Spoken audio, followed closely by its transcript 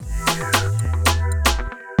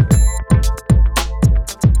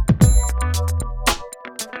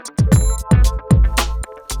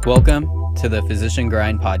Welcome to the Physician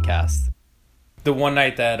Grind podcast. The one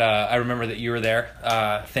night that I remember that you were there,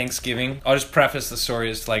 Thanksgiving, I'll just preface the story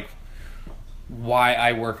as like why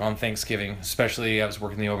I work on Thanksgiving, especially I was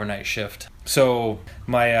working the overnight shift. So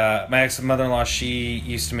my ex-mother-in-law, she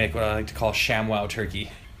used to make what I like to call ShamWow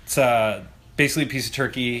turkey. It's basically a piece of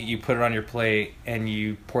turkey, you put it on your plate and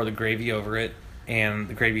you pour the gravy over it, and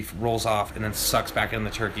the gravy rolls off and then sucks back in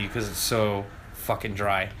the turkey because it's so fucking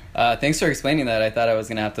dry. Thanks for explaining that. I thought I was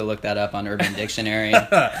going to have to look that up on Urban Dictionary.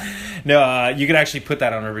 No, you could actually put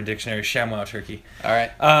that on Urban Dictionary, ShamWow turkey. All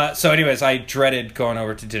right. So anyways, I dreaded going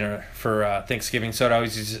over to dinner for Thanksgiving, so I'd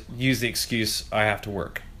always use the excuse I have to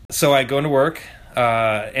work. So I go into work,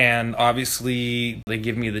 and obviously they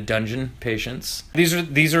give me the dungeon patients.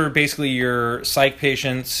 These are basically your psych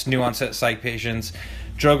patients, new onset psych patients,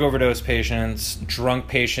 drug overdose patients, drunk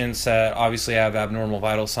patients that obviously have abnormal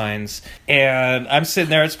vital signs. And I'm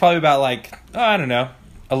sitting there, it's probably about like, I don't know,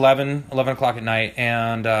 11 o'clock at night,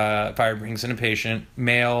 and fire brings in a patient,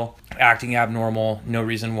 male, acting abnormal, no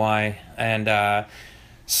reason why, and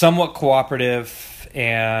somewhat cooperative,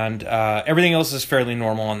 and everything else is fairly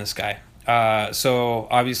normal on this guy. So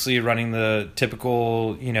obviously running the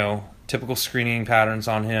typical screening patterns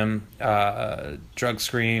on him, drug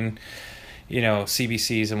screen,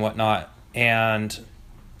 CBCs and whatnot. And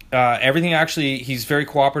everything actually, he's very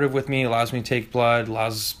cooperative with me, allows me to take blood,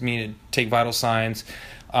 allows me to take vital signs.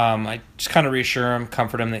 I just kind of reassure him,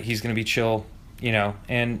 comfort him that he's going to be chill,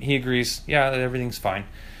 and he agrees, yeah, that everything's fine.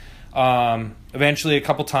 Eventually, a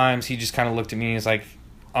couple times, he just kind of looked at me and he's like,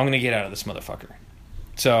 I'm going to get out of this motherfucker.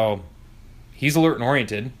 So he's alert and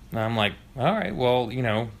oriented. And I'm like, all right, well, we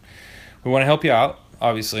want to help you out,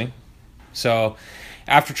 obviously. So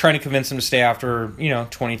after trying to convince him to stay after,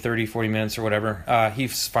 20, 30, 40 minutes or whatever,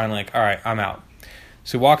 he's finally like, all right, I'm out.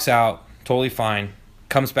 So he walks out, totally fine,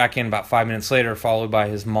 comes back in about 5 minutes later, followed by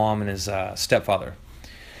his mom and his stepfather.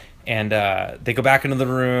 And they go back into the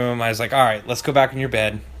room. I was like, all right, let's go back in your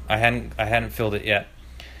bed. I hadn't filled it yet.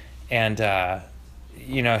 And,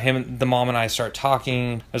 the mom and I start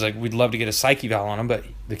talking. I was like, we'd love to get a psych eval on him, but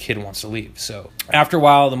the kid wants to leave. So after a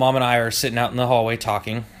while, the mom and I are sitting out in the hallway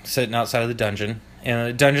talking, sitting outside of the dungeon. And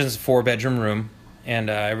the dungeon's a 4-bedroom room, and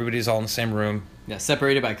everybody's all in the same room. Yeah,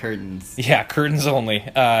 separated by curtains. Yeah, curtains only.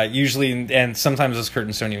 Usually, and sometimes those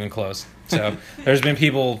curtains don't even close. So there's been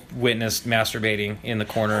people witnessed masturbating in the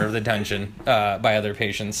corner of the dungeon by other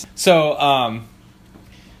patients. So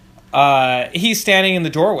he's standing in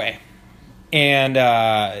the doorway,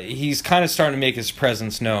 and he's kind of starting to make his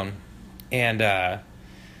presence known. And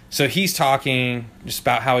so he's talking just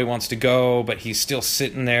about how he wants to go, but he's still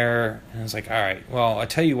sitting there. And I was like, all right, well, I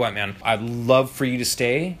tell you what, man, I'd love for you to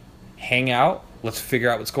stay, hang out. Let's figure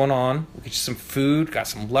out what's going on. We'll get you some food, got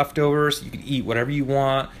some leftovers. You can eat whatever you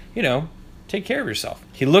want, take care of yourself.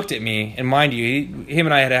 He looked at me, and mind you, him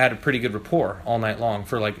and I had a pretty good rapport all night long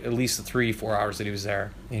for like at least the 3-4 hours that he was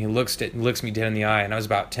there. And he looks me dead in the eye, and I was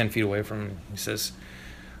about 10 feet away from him. He says,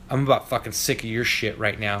 I'm about fucking sick of your shit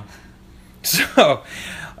right now. So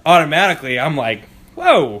automatically I'm like,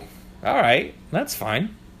 whoa, all right, that's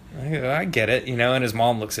fine. I get it, and his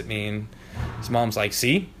mom looks at me, and his mom's like,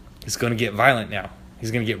 see, it's going to get violent now. He's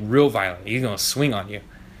going to get real violent. He's going to swing on you.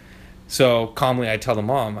 So calmly I tell the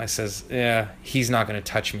mom, I says, yeah, he's not going to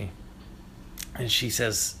touch me. And she's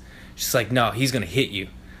like, no, he's going to hit you.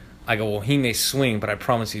 I go, well, he may swing, but I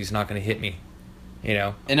promise you he's not going to hit me.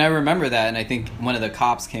 And I remember that, and I think one of the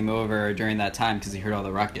cops came over during that time because he heard all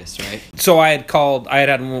the ruckus, right? So I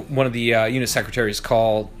had one of the unit secretaries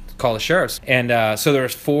call the sheriffs, and so there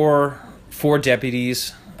was four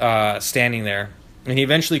deputies standing there, and he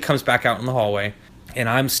eventually comes back out in the hallway, and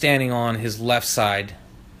I'm standing on his left side,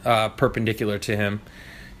 perpendicular to him.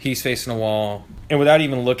 He's facing a wall, and without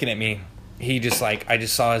even looking at me, he just I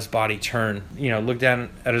just saw his body turn, look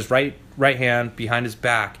down at his right hand behind his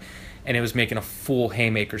back, and it was making a full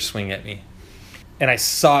haymaker swing at me. And I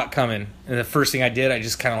saw it coming. And the first thing I did, I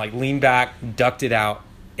just kind of leaned back, ducked it out,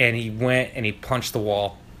 and he went and he punched the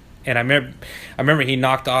wall. And I remember he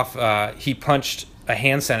knocked off, he punched a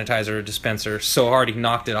hand sanitizer dispenser so hard he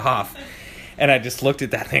knocked it off. And I just looked at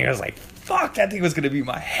that thing. I was like, fuck, that thing was going to be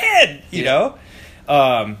my head, you know?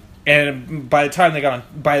 And by the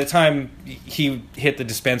time he hit the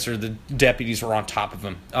dispenser, the deputies were on top of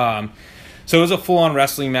him. So it was a full-on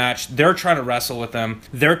wrestling match. They're trying to wrestle with him.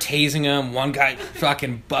 They're tasing him. One guy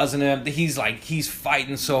fucking buzzing him. He's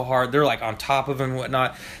fighting so hard. They're on top of him and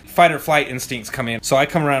whatnot. Fight or flight instincts come in. So I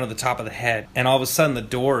come around to the top of the head, and all of a sudden the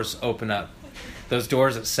doors open up. Those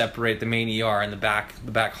doors that separate the main ER and the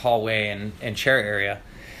back hallway and chair area.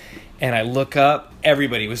 And I look up,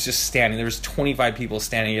 everybody was just standing. There was 25 people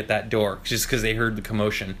standing at that door just because they heard the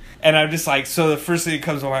commotion. And I'm just like, so the first thing that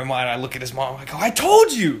comes to my mind, I look at his mom, I go, I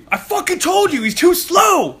told you! I fucking told you! He's too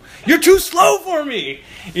slow! You're too slow for me!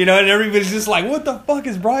 You know, and everybody's just like, what the fuck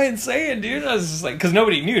is Brian saying, dude? I was just like, because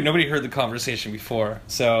nobody knew. Nobody heard the conversation before.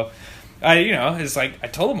 So, it's like, I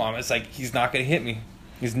told Mom, it's like, he's not going to hit me.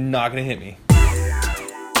 He's not going to hit me.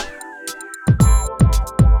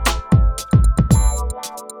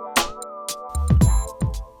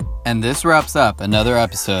 And this wraps up another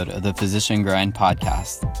episode of the Physician Grind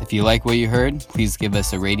podcast. If you like what you heard, please give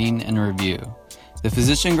us a rating and review. The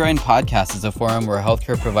Physician Grind podcast is a forum where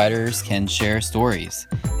healthcare providers can share stories.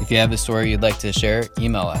 If you have a story you'd like to share,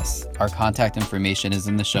 email us. Our contact information is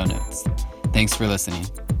in the show notes. Thanks for listening.